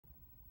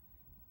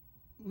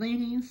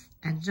ladies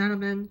and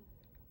gentlemen,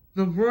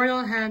 the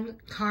Royal Hen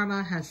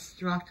karma has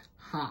struck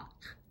Hawk.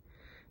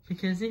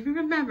 Because if you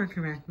remember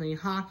correctly,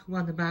 Hawk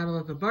won the Battle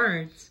of the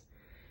Birds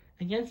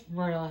against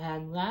Royal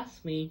Hen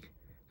last week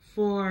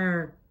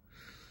for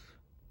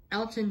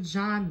Elton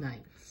John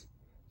nights.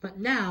 But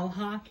now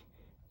Hawk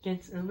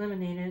gets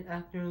eliminated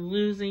after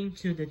losing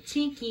to the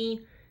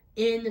Tiki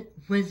in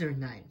Wizard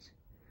Night.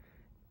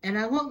 And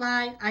I won't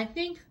lie, I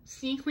think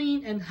Sea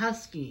Queen and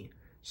Husky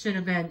should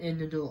have been in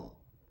the duel.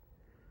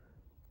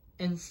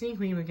 And Sea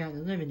Queen would have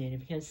gotten eliminated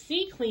because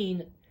Sea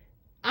Queen,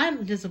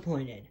 I'm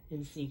disappointed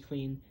in Sea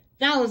Queen.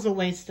 That was a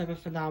waste of a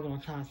phenomenal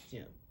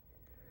costume.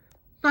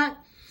 But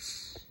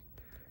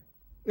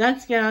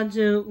let's get on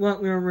to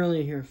what we were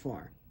really here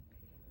for.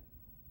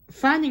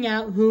 Finding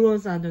out who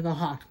was under the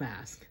Hawk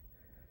mask.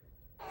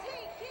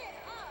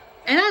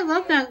 And I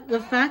love the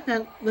fact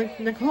that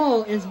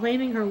Nicole is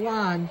waving her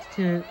wand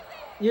to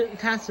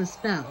cast a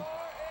spell.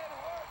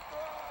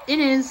 It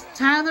is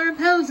Tyler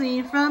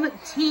Posey from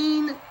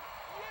Teen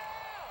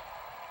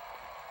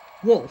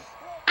Wolf.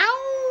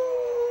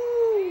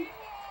 Ow!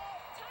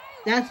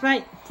 That's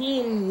right,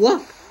 Teen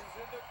Wolf.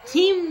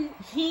 Teen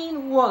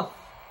Wolf.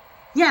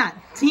 Yeah,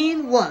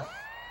 Teen Wolf.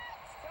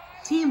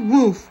 Teen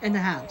Wolf in the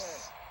house.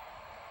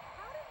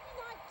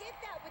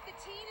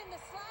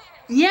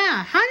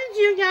 Yeah, how did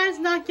you guys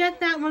not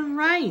get that one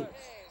right?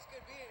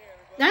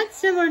 That's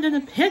similar to the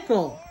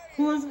Pickle,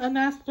 who was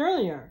unmasked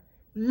earlier.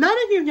 None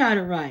of you got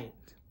it right.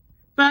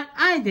 But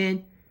I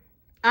did.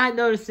 I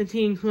noticed the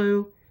teen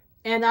clue,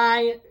 and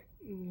I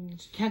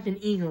kept an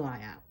eagle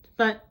eye out.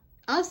 But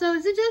also,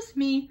 is it just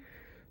me?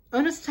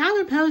 Or does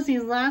Tyler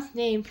Posey's last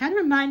name kind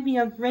of remind me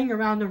of Ring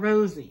Around the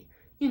Rosie?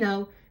 You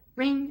know,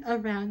 ring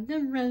around the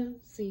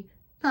rosy,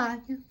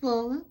 pocket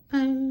full of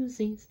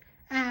posies,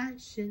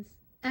 ashes.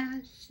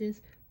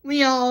 Ashes,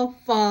 we all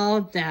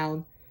fall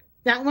down.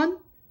 That one?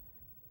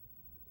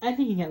 I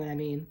think you get what I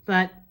mean.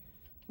 But,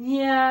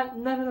 yeah,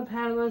 none of the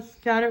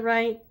panelists got it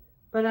right.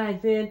 But I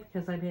did,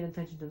 because I paid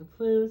attention to the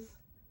clues.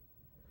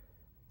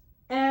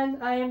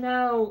 And I am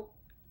now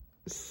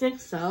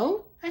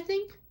 6-0, I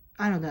think?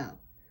 I don't know.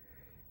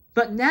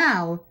 But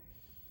now,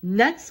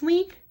 next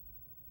week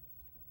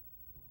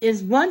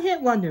is One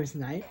Hit Wonders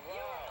night.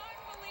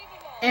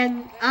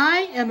 And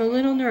I am a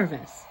little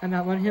nervous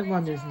about One Hit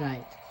Wonders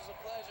night.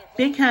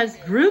 Because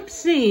Group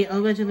C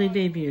allegedly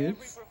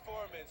debuts,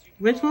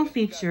 which will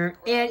feature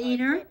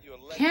Anteater,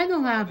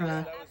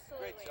 Candelabra,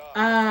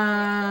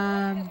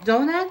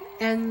 Donut,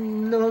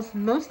 and most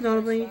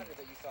notably,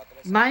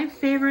 my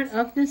favorite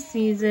of the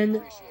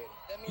season,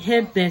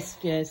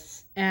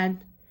 Hibiscus. And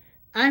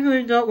I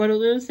really don't want to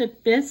lose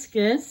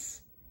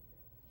Hibiscus.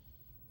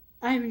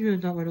 I really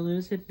don't want to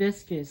lose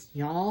Hibiscus,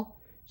 y'all.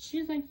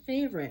 She's my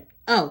favorite.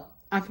 Oh,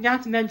 I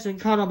forgot to mention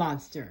Cuddle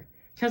Monster.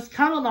 Because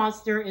Cuddle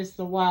Monster is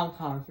the wild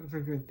card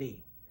for Group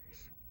B.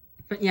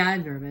 But yeah,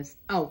 I'm nervous.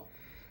 Oh,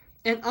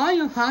 and all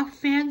you Hawk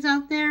fans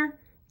out there,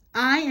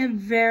 I am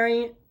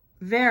very,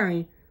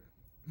 very,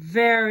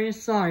 very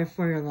sorry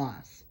for your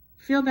loss.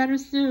 Feel better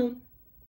soon.